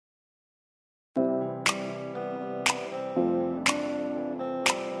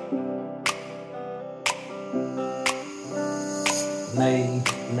नई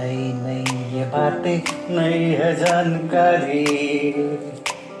नई नई ये बातें, नई है जानकारी,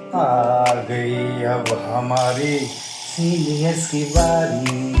 आ गई अब हमारी सीनियर्स की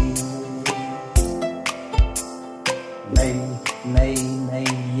बारी। नई नई नई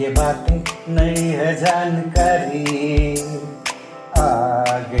ये बातें, नई है जानकारी,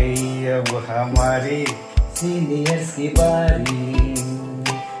 आ गई अब हमारी सीनियर्स की बारी।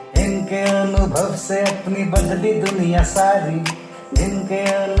 इनके अनुभव से अपनी बदली दुनिया सारी, इनके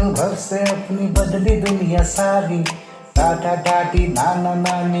अनुभव से अपनी बदली दुनिया सारी। टाटा टाटी नाना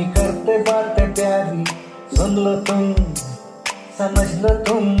नानी करते बातें प्यारी। सुन लो तुम, समझ लो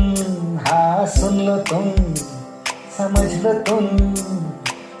तुम, हाँ सुन लो तुम, समझ लो तुम,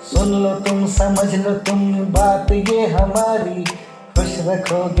 सुन लो तुम, समझ लो तुम, बात ये हमारी। खुश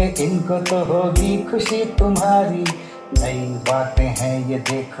रखोगे इनको तो होगी खुशी तुम्हारी। नई बातें हैं ये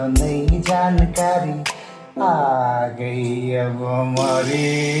देखो, नई जानकारी, आ गई अब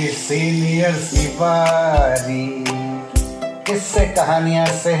हमारी सीनियर्स की बारी। किस्से कहानियां,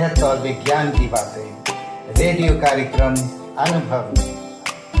 सेहत और विज्ञान की बातें, रेडियो कार्यक्रम अनुभव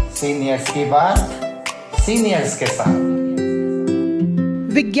में सीनियर्स की बात, सीनियर्स के साथ।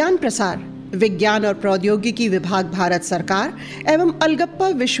 विज्ञान प्रसार विज्ञान और प्रौद्योगिकी विभाग भारत सरकार एवं अलगप्पा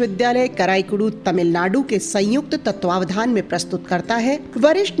विश्वविद्यालय कराईकुडू तमिलनाडु के संयुक्त तत्वावधान में प्रस्तुत करता है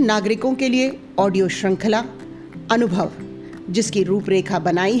वरिष्ठ नागरिकों के लिए ऑडियो श्रृंखला अनुभव, जिसकी रूपरेखा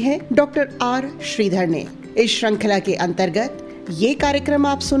बनाई है डॉक्टर आर श्रीधर ने। इस श्रृंखला के अंतर्गत ये कार्यक्रम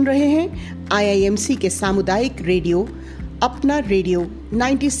आप सुन रहे हैं IIMC के सामुदायिक रेडियो अपना रेडियो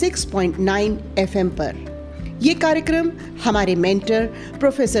 96.9 FM पर। ये कार्यक्रम हमारे mentor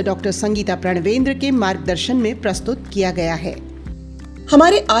professor doctor Sangeeta Pranvendra के मार्गदर्शन में प्रस्तुत किया गया है।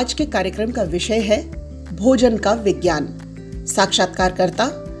 हमारे आज के कार्यक्रम का विषय है भोजन का विज्ञान। साक्षात्कारकर्ता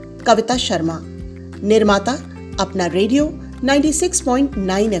कविता शर्मा, निर्माता अपना रेडियो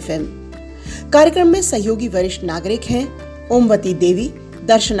 96.9 FM। कार्यक्रम में सहयोगी वरिष्ठ नागरिक हैं ओमवती देवी,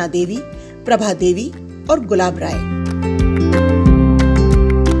 दर्शना देवी, प्रभा देवी और गुलाब राय।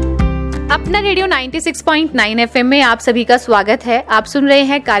 अपना रेडियो 96.9 FM में आप सभी का स्वागत है। आप सुन रहे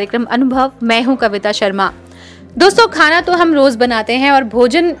हैं कार्यक्रम अनुभव। मैं हूं कविता शर्मा। दोस्तों, खाना तो हम रोज बनाते हैं और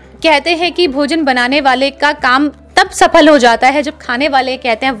भोजन कहते हैं कि भोजन बनाने वाले का काम तब सफल हो जाता है जब खाने वाले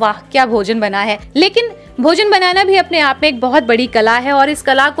कहते हैं वाह क्या भोजन बना है। लेकिन भोजन बनाना भी अपने आप में एक बहुत बड़ी कला है और इस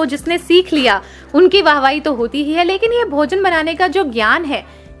कला को जिसने सीख लिया उनकी वाहवाही तो होती ही है। लेकिन ये भोजन बनाने का जो ज्ञान है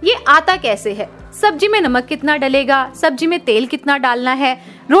ये आता कैसे है? सब्जी में नमक कितना डलेगा, सब्जी में तेल कितना डालना है,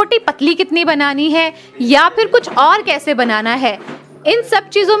 रोटी पतली कितनी बनानी है या फिर कुछ और कैसे बनाना है, इन सब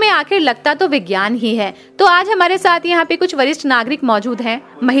चीजों में आखिर लगता तो विज्ञान ही है। तो आज हमारे साथ यहाँ पे कुछ वरिष्ठ नागरिक मौजूद हैं,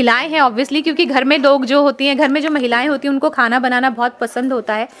 महिलाएं हैं ऑब्वियसली, क्योंकि घर में लोग जो होती हैं, घर में जो महिलाएं होती हैं उनको खाना बनाना बहुत पसंद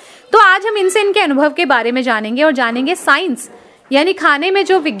होता है। तो आज हम इनसे इनके अनुभव के बारे में जानेंगे और जानेंगे साइंस यानी खाने में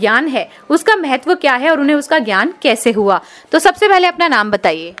जो विज्ञान है उसका महत्व क्या है और उन्हें उसका ज्ञान कैसे हुआ। तो सबसे पहले अपना नाम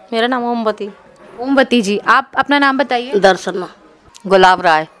बताइए। मेरा नाम ओमवती। ओमवती जी, आप अपना नाम बताइए। दर्शना। गुलाब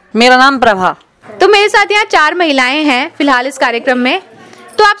राय। मेरा नाम प्रभा। तो मेरे साथ यहाँ 4 महिलाएं हैं फिलहाल इस कार्यक्रम में।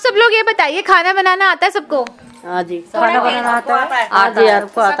 तो आप सब लोग ये बताइए, खाना बनाना आता है सबको? हाँ जी, खाना बनाना आता है। आज यार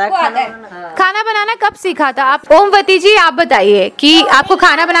को आता है खाना बनाना कब सीखा था आप? ओमवती जी आप बताइए कि आपको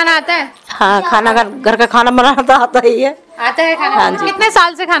खाना बनाना आता है? हाँ, खाना घर का खाना बनाना तो आता ही है। आता है खाना? हाँ जी। कितने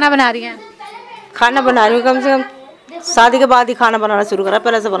साल से खाना बना रही हैं? खाना बना रही हूँ कम से कम शादी के बाद ही खाना बनाना शुरू करा,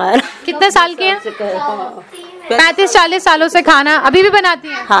 पहले से बनाया। कितने साल की हैं? 35-40 सालों से खाना अभी भी बनाती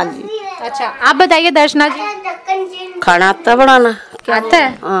हैं? हाँ जी। अच्छा, आप बताइए दर्शना जी। खाना आता है बनाना? आता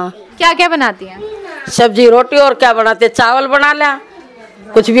है? हाँ। क्या क्या बनाती हैं? सब्जी रोटी और क्या बनाते हैं, चावल बना लिया,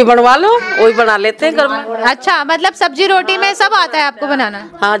 कुछ भी बनवा लो वही बना लेते हैं घर में। अच्छा, मतलब सब्जी रोटी में सब आता है आपको बनाना?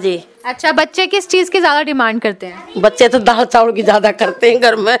 हाँ जी। अच्छा, बच्चे किस चीज की ज्यादा डिमांड करते हैं? बच्चे तो दाल चावल की ज्यादा करते हैं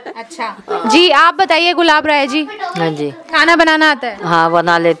घर में। अच्छा जी, आप बताइए गुलाब राय जी। हाँ जी। खाना बनाना आता है? हाँ,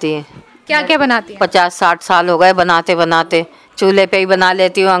 बना लेती है। क्या क्या बनाती है? 50-60 साल हो गए बनाते बनाते। चूल्हे पे ही बना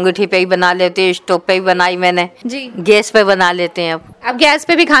लेती हूँ, अंगीठी पे ही बना लेती हूँ, स्टोव पे ही बनाई मैंने जी। गैस पे बना लेते हैं अब गैस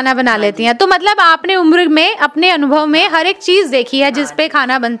पे भी खाना बना लेती हैं। तो मतलब आपने उम्र में अपने अनुभव में हर एक चीज देखी है जिस पे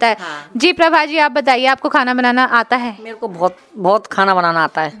खाना बनता है। जी प्रभा जी, आप बताइए, आपको खाना बनाना आता है? मेरे को बहुत खाना बनाना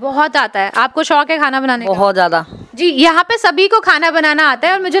आता है। बहुत आता है? आपको शौक है खाना बनाने का? बहुत ज्यादा। जी, यहाँ पे सभी को खाना बनाना आता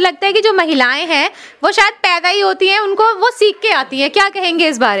है और मुझे लगता है कि जो महिलाएं हैं वो शायद पैदा ही होती हैं, उनको वो सीख के आती है। क्या कहेंगे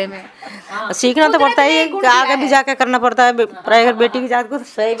इस बारे में? सीखना तो पड़ता ही है, आगे भी जाके करना पड़ता है। अगर बेटी की जात को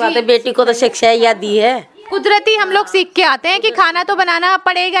सही बात है, बेटी को तो शिक्षा या दी है। कुदरती हम लोग सीख के आते हैं कि खाना तो बनाना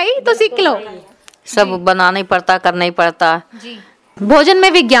पड़ेगा ही, तो सीख लो। सब बनाना ही पड़ता, करना ही पड़ता। जी। भोजन में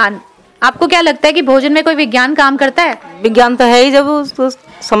विज्ञान, आपको क्या लगता है कि भोजन में कोई विज्ञान काम करता है? विज्ञान तो है ही, जब उसको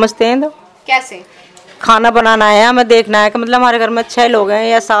समझते हैं तो। कैसे? खाना बनाना है, हमें देखना है कि मतलब हमारे घर में 6 लोग हैं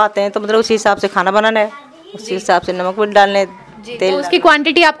या 7 हैं, तो मतलब उसी हिसाब से खाना बनाना है, उसी हिसाब से नमक भी डालने, तो उसकी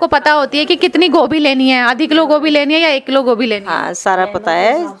क्वांटिटी आपको पता होती है कि कितनी गोभी लेनी है, आधी किलो गोभी लेनी है या 1 किलो गोभी लेनी है? हाँ सारा पता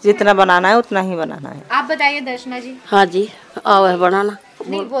है, जितना बनाना है उतना ही बनाना है। आप बताइए दर्शना जी। हाँ जी, आओ है बनाना।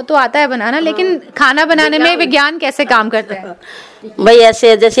 नहीं वो तो आता है बनाना, लेकिन खाना बनाने में विज्ञान कैसे काम करता है? भाई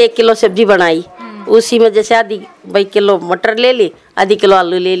ऐसे जैसे 1 किलो सब्जी बनाई, उसी में जैसे आधी भाई किलो मटर ले ली, आधी किलो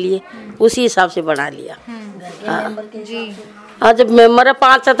आलू ले लिए, उसी हिसाब से बना लिया। जी हाँ, जब मेंबर है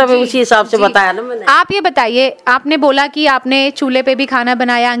 5 है तो मैं उसी हिसाब से बताया ना मैंने। आप ये बताइए, आपने बोला कि आपने चूल्हे पे भी खाना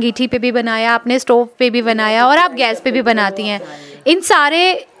बनाया, अंगीठी पे भी बनाया, आपने स्टोव पे भी बनाया और आप गैस पे भी बनाती हैं। इन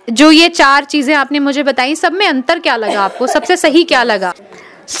सारे जो ये 4 चीजें आपने मुझे बताई, सब में अंतर क्या लगा आपको, सबसे सही क्या लगा?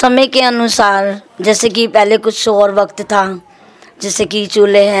 समय के अनुसार, जैसे कि पहले कुछ और वक्त था, जैसे कि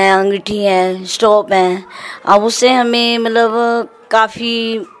चूल्हे हैं, अंगीठी है, स्टोव हैं, अब उससे हमें मतलब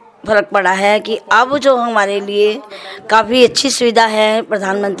काफ़ी फ़र्क पड़ा है कि अब जो हमारे लिए काफ़ी अच्छी सुविधा है,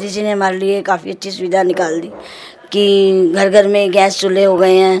 प्रधानमंत्री जी ने हमारे लिए काफ़ी अच्छी सुविधा निकाल दी कि घर घर में गैस चूल्हे हो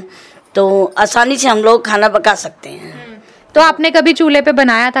गए हैं, तो आसानी से हम लोग खाना पका सकते हैं। तो आपने कभी चूल्हे पे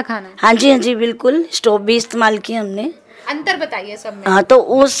बनाया था खाना? हाँ जी बिल्कुल, स्टोव भी इस्तेमाल किया हमने। अंतर बताइए सब में। हाँ, तो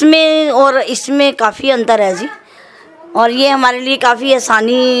उसमें और इसमें काफ़ी अंतर है जी, और ये हमारे लिए काफ़ी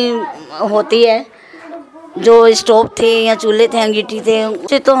आसानी होती है। जो स्टोव थे या चूल्हे थे, अंगीठी थे,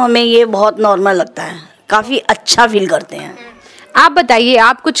 उससे तो हमें ये बहुत नॉर्मल लगता है, काफ़ी अच्छा फील करते हैं। आप बताइए,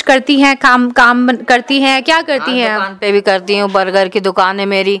 आप कुछ करती हैं, काम करती हैं, क्या करती हैं? दुकान पे भी करती हूँ, बर्गर की दुकान है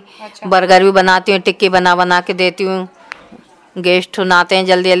मेरी। बर्गर भी बनाती हूँ, टिक्की बना के देती हूँ। गेस्ट आते हैं,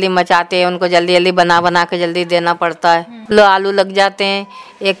 जल्दी जल्दी मचाते हैं, उनको जल्दी जल्दी बना के जल्दी देना पड़ता है। लो आलू लग जाते हैं,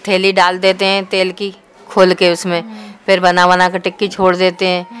 एक थैली डाल देते हैं तेल की खोल के, उसमें फिर बना के टिक्की छोड़ देते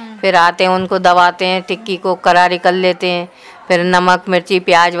हैं। फिर आते हैं, उनको दबाते हैं, टिक्की को करारी कर लेते हैं, फिर नमक मिर्ची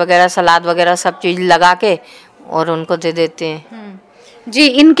प्याज वगैरह सलाद वगैरह सब चीज़ लगा के और उनको दे देते हैं। जी,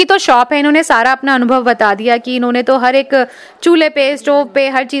 इनकी तो शॉप है, इन्होंने सारा अपना अनुभव बता दिया कि इन्होंने तो हर एक चूल्हे पे, स्टोव पे,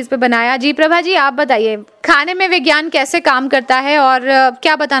 हर चीज़ पे बनाया। जी प्रभा जी, आप बताइए खाने में विज्ञान कैसे काम करता है और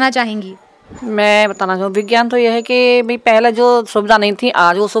क्या बताना चाहेंगी? मैं बताना चाहूँ, विज्ञान तो यह है कि भाई पहले जो सुविधा नहीं थी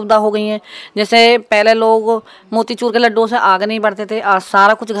आज वो सुविधा हो गई है। जैसे पहले लोग मोतीचूर के लड्डू से आगे नहीं बढ़ते थे, आज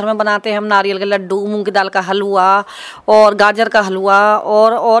सारा कुछ घर में बनाते हैं हम। नारियल के लड्डू, मूंग की दाल का हलवा और गाजर का हलवा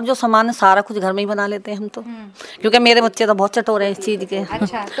और जो सामान है सारा कुछ घर में ही बना लेते हैं हम तो, क्योंकि मेरे बच्चे तो बहुत चटोरे हैं इस चीज़ के।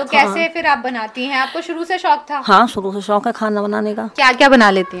 अच्छा, तो कैसे फिर आप बनाती हैं? आपको शुरू से शौक था? हाँ, शुरू से शौक है खाना बनाने का। क्या क्या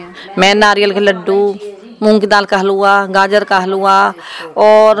बना लेती हैं? मैं नारियल के लड्डू, मूंग की दाल का हलवा, गाजर का हलवा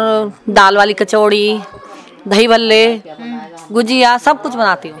और दाल वाली कचौड़ी, दही भल्ले, गुजिया, सब कुछ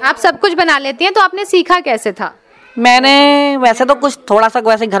बनाती हूँ। आप सब कुछ बना लेती हैं, तो आपने सीखा कैसे था? मैंने वैसे तो कुछ थोड़ा सा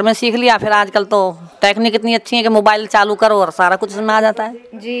वैसे घर में सीख लिया, फिर आजकल तो टेक्निक इतनी अच्छी है कि मोबाइल चालू करो और सारा कुछ इसमें आ जाता है।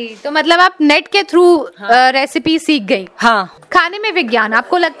 जी, तो मतलब आप नेट के थ्रू रेसिपी सीख गई। हाँ। खाने में विज्ञान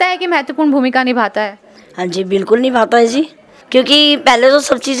आपको लगता है कि महत्वपूर्ण भूमिका निभाता है? हाँ जी, बिल्कुल निभाता है जी, क्योंकि पहले तो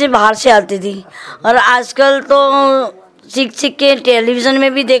सब चीज़ें बाहर से आती थी और आजकल तो सीख के टेलीविज़न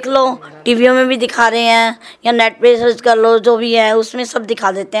में भी देख लो, टीवियों में भी दिखा रहे हैं, या नेट पे सर्च कर लो, जो भी है उसमें सब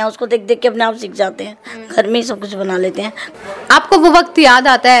दिखा देते हैं, उसको देख के अपने आप सीख जाते हैं, घर में ही सब कुछ बना लेते हैं। आपको वो वक्त याद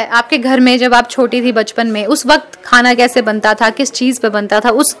आता है आपके घर में जब आप छोटी थी बचपन में, उस वक्त खाना कैसे बनता था, किस चीज़ पे बनता था,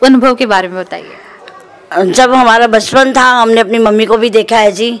 उस अनुभव के बारे में बताइए। जब हमारा बचपन था, हमने अपनी मम्मी को भी देखा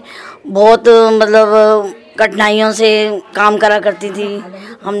है जी, बहुत मतलब कठिनाइयों से काम करा करती थी।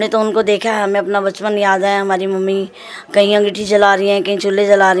 हमने तो उनको देखा है, हमें अपना बचपन याद है। हमारी मम्मी कहीं अंगीठी जला रही हैं, कहीं चूल्हे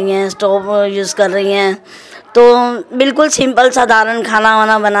जला रही हैं, स्टोव यूज़ कर रही हैं, तो बिल्कुल सिंपल साधारण खाना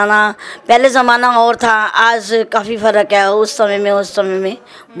वाना बनाना। पहले ज़माना और था, आज काफ़ी फ़र्क है, उस समय में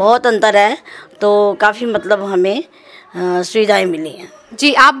बहुत अंतर है, तो काफ़ी मतलब हमें सुविधाएं मिली हैं।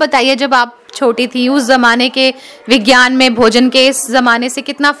 जी, आप बताइए, जब आप छोटी थी उस ज़माने के विज्ञान में भोजन के इस ज़माने से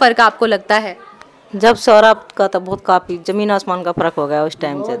कितना फ़र्क आपको लगता है? जब से और अब का तो बहुत काफ़ी ज़मीन आसमान का फ़र्क हो गया। उस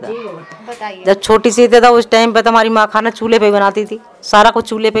टाइम से था, बताइए। जब छोटी सी था उस टाइम पे तो हमारी माँ खाना चूल्हे पे ही बनाती थी, सारा कुछ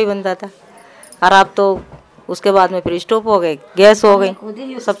चूल्हे पे ही बनता था। और अब तो उसके बाद में फिर स्टोव हो गए, गैस हो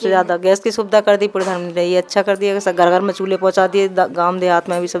गई। सबसे ज़्यादा गैस की सुविधा कर दी प्रधानमंत्री ने, ये अच्छा कर दिया कि घर घर में चूल्हे पहुँचा दिए, गाँव देहात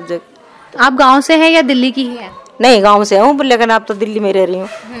में भी सब जगह। आप गाँव से हैं या दिल्ली की ही हैं? नहीं, गाँव से हूँ, लेकिन अब तो दिल्ली में रह रही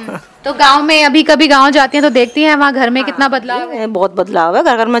हूँ। तो गांव में अभी कभी गांव जाती हैं तो देखती हैं वहाँ घर में कितना बदलाव है? बहुत बदलाव है,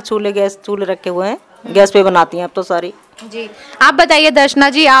 घर घर में चूल्हे रखे हुए हैं, गैस पे बनाती हैं अब तो सारी। जी, आप बताइए दर्शना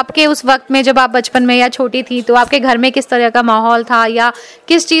जी, आपके उस वक्त में जब आप बचपन में या छोटी थी तो आपके घर में किस तरह का माहौल था, या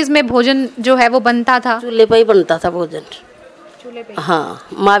किस चीज़ में भोजन जो है वो बनता था? चूल्हे पे ही बनता था भोजन। चूल्हे पे? हाँ,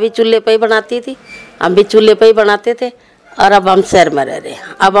 माँ भी चूल्हे पे ही बनाती थी, हम भी चूल्हे पे ही बनाते थे। और अब हम शहर में रह रहे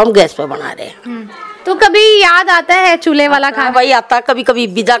हैं, अब हम गैस पे बना रहे हैं। तो कभी याद आता है चूल्हे वाला खाना? भाई आता, कभी कभी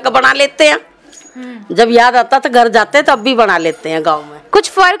भिजा कर बना लेते हैं। जब याद आता तो घर जाते हैं तब भी बना लेते हैं गांव में। कुछ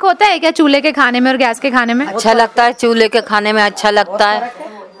फर्क होता है क्या चूल्हे के खाने में और गैस के खाने में? अच्छा लगता है, चूल्हे के खाने में अच्छा लगता है,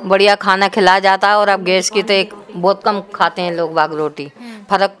 बढ़िया खाना खिलाया जाता है। और अब गैस की तो एक बहुत कम खाते हैं लोग बाग रोटी,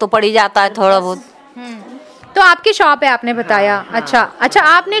 फर्क तो पड़ ही जाता है थोड़ा बहुत। तो आपकी शॉप है आपने बताया। अच्छा,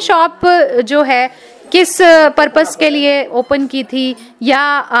 आपने शॉप जो है किस पर्पस के लिए ओपन की थी, या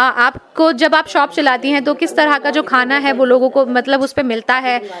आपको जब आप शॉप चलाती हैं तो किस तरह का जो खाना है वो लोगों को मतलब उस पे मिलता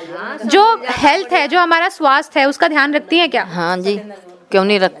है, जो हेल्थ है, जो हमारा स्वास्थ्य है, उसका ध्यान रखती हैं क्या? हाँ जी, क्यों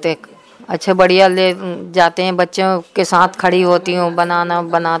नहीं रखते। अच्छे बढ़िया ले जाते हैं, बच्चों के साथ खड़ी होती हूँ,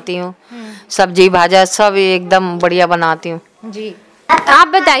 बनाती हूँ, सब्जी भाजा सब एकदम बढ़िया बनाती हूँ जी। आप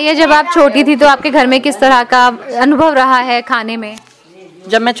बताइए, जब आप छोटी थी तो आपके घर में किस तरह का अनुभव रहा है खाने में?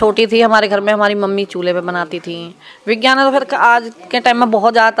 जब मैं छोटी थी हमारे घर में हमारी मम्मी चूल्हे पे बनाती थी। विज्ञान ने तो फिर आज के टाइम में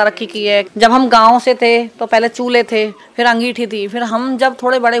बहुत ज़्यादा तरक्की की है। जब हम गांव से थे तो पहले चूल्हे थे, फिर अंगीठी थी, फिर हम जब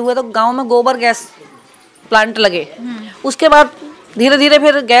थोड़े बड़े हुए तो गांव में गोबर गैस प्लांट लगे। उसके बाद धीरे धीरे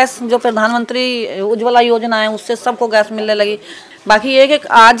फिर गैस जो प्रधानमंत्री उज्ज्वला योजना है उससे सबको गैस मिलने लगी। बाकी ये कि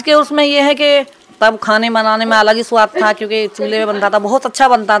आज के उसमें ये है कि तब खाने बनाने में अलग ही स्वाद था, क्योंकि चूल्हे में बनता था, बहुत अच्छा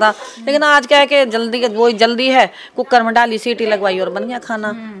बनता था। लेकिन आज क्या है कि जल्दी है, कुकर में डाली, सीटी लगवाई और बन गया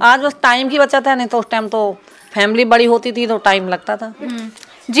खाना। आज बस टाइम की बचत है, नहीं तो उस टाइम तो फैमिली बड़ी होती थी तो टाइम लगता था।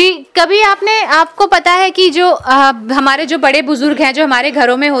 जी, कभी आपको पता है कि जो हमारे जो बड़े बुजुर्ग हैं जो हमारे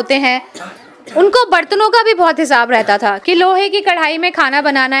घरों में होते हैं, उनको बर्तनों का भी बहुत हिसाब रहता था कि लोहे की कढ़ाई में खाना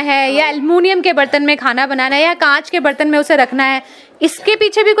बनाना है या एल्युमिनियम के बर्तन में खाना बनाना है या कांच के बर्तन में उसे रखना है। इसके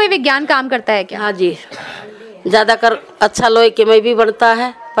पीछे भी कोई विज्ञान काम करता है क्या? हाँ जी, ज्यादातर अच्छा लोहे के में भी बनता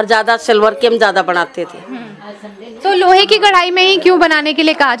है, पर ज्यादा सिल्वर के हम ज्यादा बनाते थे। तो लोहे की कढ़ाई में ही क्यों बनाने के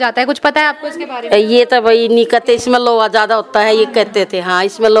लिए कहा जाता है, कुछ पता है आपको इसके बारे में? ये तो भाई नहीं कहते, इसमें लोहा ज्यादा होता है ये कहते थे। हाँ,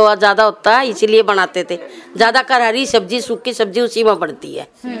 इसमें लोहा ज्यादा होता है इसीलिए बनाते थे। ज्यादा कर हरी सब्जी, सूखी सब्जी उसी में बनती है।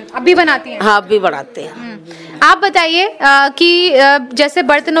 अब भी बनाती हैं? हाँ, अब भी बनाते हैं। आप बताइए कि जैसे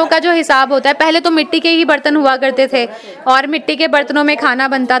बर्तनों का जो हिसाब होता है, पहले तो मिट्टी के ही बर्तन हुआ करते थे और मिट्टी के बर्तनों में खाना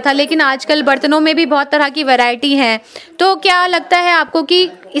बनता था, लेकिन आजकल बर्तनों में भी बहुत तरह की वैरायटी है। तो क्या लगता है आपको कि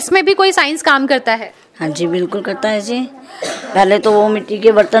इसमें भी कोई साइंस काम करता है? हाँ जी, बिल्कुल करता है जी। पहले तो वो मिट्टी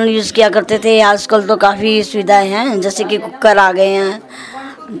के बर्तन यूज़ किया करते थे, आजकल तो काफ़ी सुविधाएं हैं, जैसे कि कुकर आ गए हैं,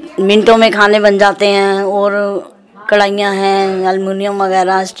 मिनटों में खाने बन जाते हैं, और कढ़ाइयाँ हैं, एल्युमिनियम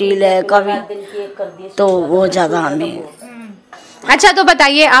वगैरह, स्टील है काफ़ी, तो वो ज़्यादा हमें। अच्छा, तो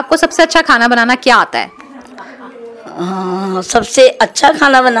बताइए आपको सबसे अच्छा खाना बनाना क्या आता है? हाँ, सबसे अच्छा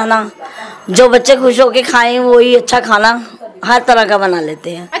खाना बनाना, जो बच्चे खुश होके खाएं वही अच्छा खाना हर तरह का बना लेते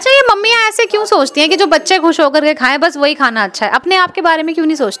हैं। अच्छा, ये मम्मियाँ ऐसे क्यों सोचती हैं कि जो बच्चे खुश होकर के खाएं बस वही खाना अच्छा है? अपने आप के बारे में क्यों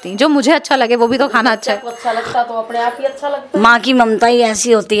नहीं सोचती? जो मुझे अच्छा लगे वो भी तो खाना अच्छा है। अच्छा लगता तो अपने आप ही अच्छा लगता है। माँ की ममता ही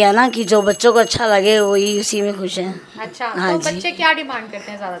ऐसी होती है ना कि जो बच्चों को अच्छा लगे वही उसी में खुश है। अच्छा, हाँ तो बच्चे क्या डिमांड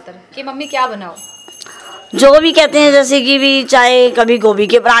करते हैं ज्यादातर कि मम्मी क्या बनाओ? जो भी कहते हैं, जैसे कि भी चाहे कभी गोभी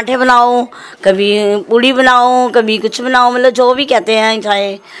के पराठे बनाओ, कभी पूड़ी बनाओ, कभी कुछ बनाओ, मतलब जो भी कहते हैं,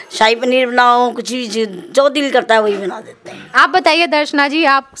 चाहे शाही पनीर बनाओ, कुछ भी जो दिल करता है वही बना देते हैं। आप बताइए दर्शना जी,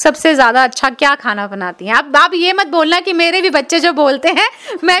 आप सबसे ज्यादा अच्छा क्या खाना बनाती हैं? आप ये मत बोलना कि मेरे भी बच्चे जो बोलते हैं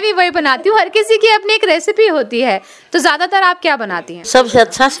मैं भी वही बनाती हूँ, हर किसी की अपनी एक रेसिपी होती है। तो ज्यादातर आप क्या बनाती हैं? सबसे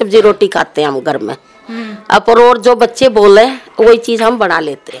अच्छा सब्जी रोटी खाते हैं हम घर में। अब और जो बच्चे बोले वही चीज हम बना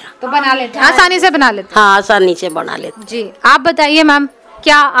लेते हैं। तो बना लेते हैं, आसानी से बना लेते हैं। हाँ, आसानी से बना लेते हैं। जी, आप बताइए मैम,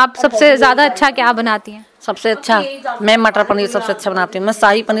 क्या आप सबसे ज्यादा अच्छा क्या बनाती हैं? सबसे अच्छा मैं मटर पनीर सबसे अच्छा बनाती हूँ, मैं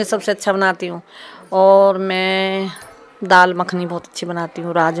शाही पनीर सबसे अच्छा बनाती हूँ, और मैं दाल मखनी बहुत अच्छी बनाती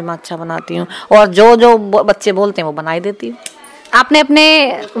हूँ, राजमा अच्छा बनाती हूँ, और जो बच्चे बोलते हैं वो बना ही देती हूँ। आपने अपने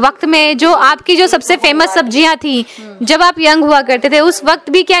वक्त में जो आपकी जो सबसे फेमस सब्जियां थी जब आप यंग हुआ करते थे, उस वक्त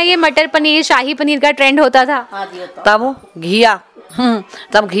भी क्या ये मटर पनीर, शाही पनीर का ट्रेंड होता था? तब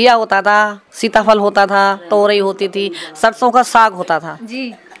तब घिया होता था, सीताफल होता था, तोरई होती थी, सरसों का साग होता था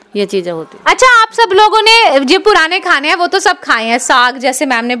जी, ये चीजें होती। अच्छा, आप सब लोगों ने जो पुराने खाने हैं वो तो सब खाए हैं, साग जैसे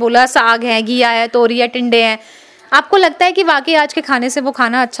मैम ने बोला, साग है, घिया है, तोरी है, टिंडे हैं। आपको लगता है कि वाकई आज के खाने से वो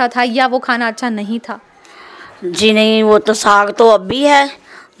खाना अच्छा था या वो खाना अच्छा नहीं था? जी नहीं, वो तो साग तो अब भी है,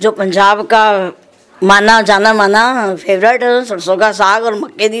 जो पंजाब का माना फेवरेट सरसों का साग और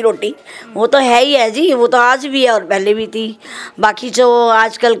मक्के दी रोटी, वो तो है ही है जी, वो तो आज भी है और पहले भी थी। बाकी जो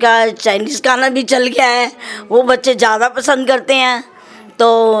आजकल का चाइनीज़ खाना भी चल गया है वो बच्चे ज़्यादा पसंद करते हैं,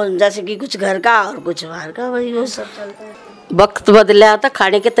 तो जैसे कि कुछ घर का और कुछ बाहर का, वही वो सब चलता है। वक्त बदला था,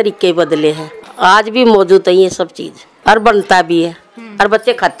 खाने के तरीके बदले हैं, आज भी मौजूद है ये सब चीज और बनता भी है और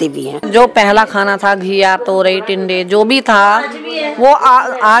बच्चे खाते भी हैं। जो पहला खाना था घिया, तोरई, टिंडे जो भी था वो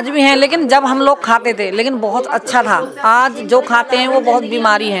आज भी है, लेकिन जब हम लोग खाते थे लेकिन बहुत अच्छा था। आज जो खाते हैं वो बहुत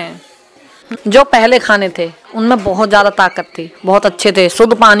बीमारी है। जो पहले खाने थे उनमें बहुत ज़्यादा ताकत थी, बहुत अच्छे थे,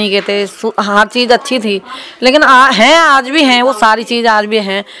 शुद्ध पानी के थे, हर चीज़ अच्छी थी। लेकिन हैं, आज भी हैं, वो सारी चीज़ आज भी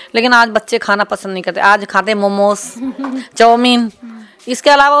हैं, लेकिन आज बच्चे खाना पसंद नहीं करते। आज खाते मोमोस, चाउमीन, इसके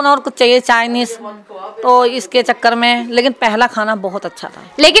अलावा उन्हें और कुछ चाहिए, चाइनीज, तो इसके चक्कर में। लेकिन पहला खाना बहुत अच्छा था।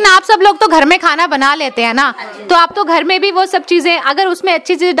 लेकिन आप सब लोग तो घर में खाना बना लेते हैं ना, तो आप तो घर में भी वो सब चीजें अगर उसमें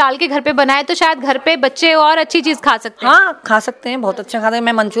अच्छी चीज डाल के घर पे बनाए तो शायद घर पे बच्चे और अच्छी चीज खा सकते हैं। हाँ, खा सकते हैं, बहुत अच्छा खाते हैं।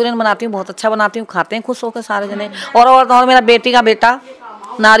 मैं मंचूरियन बनाती हूँ, बहुत अच्छा बनाती हूँ, खाते हैं खुश होकर सारे जने। और मेरा बेटी का बेटा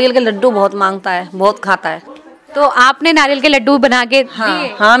नारियल के लड्डू बहुत मांगता है, बहुत खाता है। तो आपने नारियल के लड्डू बना के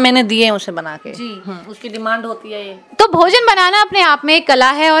दिए? हाँ, मैंने दिए हैं उसे बना के जी। उसकी डिमांड होती है ये। तो भोजन बनाना अपने आप में एक कला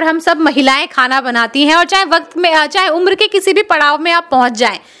है और हम सब महिलाएं खाना बनाती हैं, और चाहे वक्त में, चाहे उम्र के किसी भी पड़ाव में आप पहुंच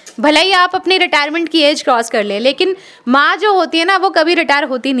जाएं, भले ही आप अपनी रिटायरमेंट की एज क्रॉस कर ले, लेकिन माँ जो होती है ना वो कभी रिटायर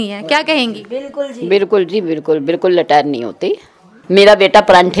होती नहीं है। क्या कहेंगी? बिल्कुल जी, बिल्कुल रिटायर नहीं होती। मेरा बेटा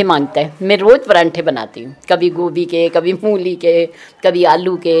परांठे मांगता है, मैं रोज़ परांठे बनाती हूँ, कभी गोभी के, कभी मूली के, कभी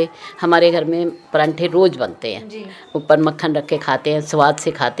आलू के। हमारे घर में परांठे रोज़ बनते हैं, ऊपर मक्खन रख के खाते हैं, स्वाद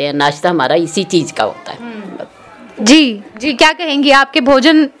से खाते हैं। नाश्ता हमारा इसी चीज़ का होता है। जी, क्या कहेंगी? आपके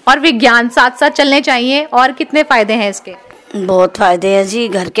भोजन और विज्ञान साथ साथ चलने चाहिए, और कितने फायदे हैं इसके? बहुत फ़ायदे हैं जी।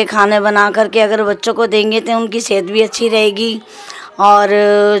 घर के खाने बना करके अगर बच्चों को देंगे तो उनकी सेहत भी अच्छी रहेगी, और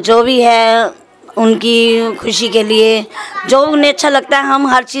जो भी है उनकी खुशी के लिए जो उन्हें अच्छा लगता है हम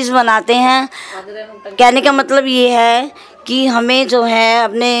हर चीज़ बनाते हैं। कहने का मतलब ये है कि हमें जो है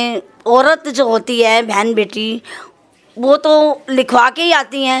अपने औरत जो होती है, बहन बेटी, वो तो लिखवा के ही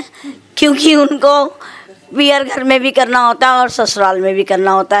आती हैं, क्योंकि उनको बियर घर में भी करना होता है और ससुराल में भी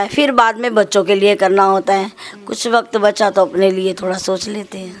करना होता है, फिर बाद में बच्चों के लिए करना होता है। कुछ वक्त बचा तो अपने लिए थोड़ा सोच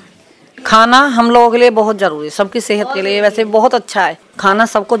लेते हैं। खाना हम लोगों के लिए बहुत ज़रूरी है, सबकी सेहत के लिए वैसे बहुत अच्छा है। खाना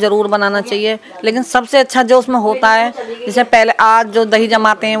सबको ज़रूर बनाना चाहिए, लेकिन सबसे अच्छा जो उसमें होता है, जैसे पहले आज जो दही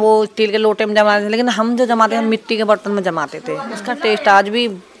जमाते हैं वो स्टील के लोटे में जमाते हैं, लेकिन हम जो जमाते हैं मिट्टी के बर्तन में जमाते थे, उसका टेस्ट आज भी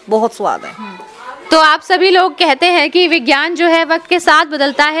बहुत स्वाद है। तो आप सभी लोग कहते हैं कि विज्ञान जो है वक्त के साथ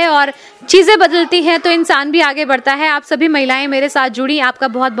बदलता है और चीज़ें बदलती हैं तो इंसान भी आगे बढ़ता है। आप सभी महिलाएं मेरे साथ जुड़ी, आपका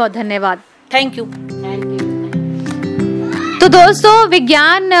बहुत बहुत धन्यवाद। Thank you. तो दोस्तों,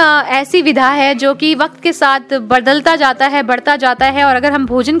 विज्ञान ऐसी विधा है जो कि वक्त के साथ बदलता जाता है, बढ़ता जाता है। और अगर हम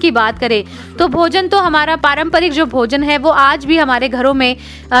भोजन की बात करें तो भोजन तो हमारा पारंपरिक जो भोजन है वो आज भी हमारे घरों में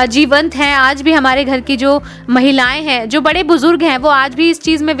जीवंत है। आज भी हमारे घर की जो महिलाएं हैं, जो बड़े बुजुर्ग हैं, वो आज भी इस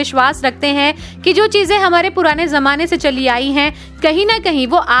चीज़ में विश्वास रखते हैं कि जो चीज़ें हमारे पुराने ज़माने से चली आई हैं कहीं ना कहीं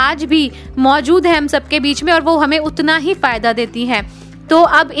वो आज भी मौजूद है हम सबके बीच में, और वो हमें उतना ही फ़ायदा देती हैं। तो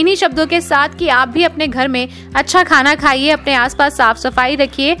अब इन्हीं शब्दों के साथ कि आप भी अपने घर में अच्छा खाना खाइए, अपने आसपास साफ सफाई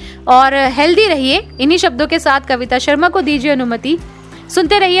रखिए और हेल्दी रहिए। इन्हीं शब्दों के साथ कविता शर्मा को दीजिए अनुमति।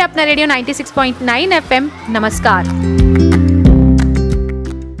 सुनते रहिए अपना रेडियो 96.9 FM। नमस्कार।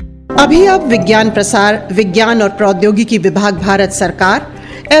 अभी आप विज्ञान प्रसार, विज्ञान और प्रौद्योगिकी विभाग, भारत सरकार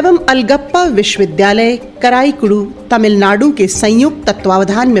एवं अलगप्पा विश्वविद्यालय कराईकुड़ू, तमिलनाडु के संयुक्त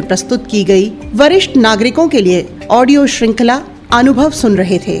तत्वावधान में प्रस्तुत की गई वरिष्ठ नागरिकों के लिए ऑडियो श्रृंखला अनुभव सुन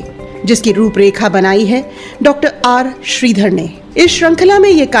रहे थे, जिसकी रूपरेखा बनाई है डॉक्टर आर श्रीधर ने। इस श्रृंखला में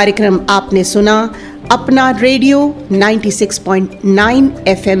ये कार्यक्रम आपने सुना अपना रेडियो 96.9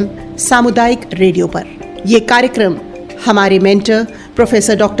 FM सामुदायिक रेडियो पर। ये कार्यक्रम हमारे mentor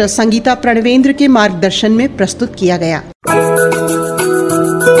professor doctor Sangeeta Pranvendra के मार्गदर्शन में प्रस्तुत किया गया।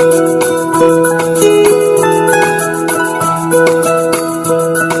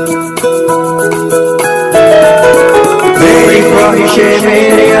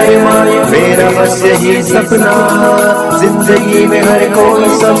 मेरे अरमान, मेरा बस यही सपना, जिंदगी में हर कोई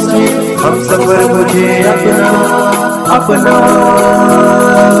समझे हम सफर मुझे अपना अपना,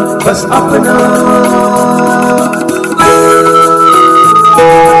 बस अपना।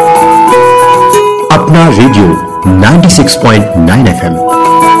 अपना रेडियो 96.9 FM।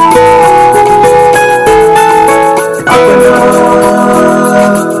 अपना,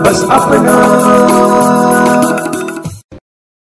 बस अपना।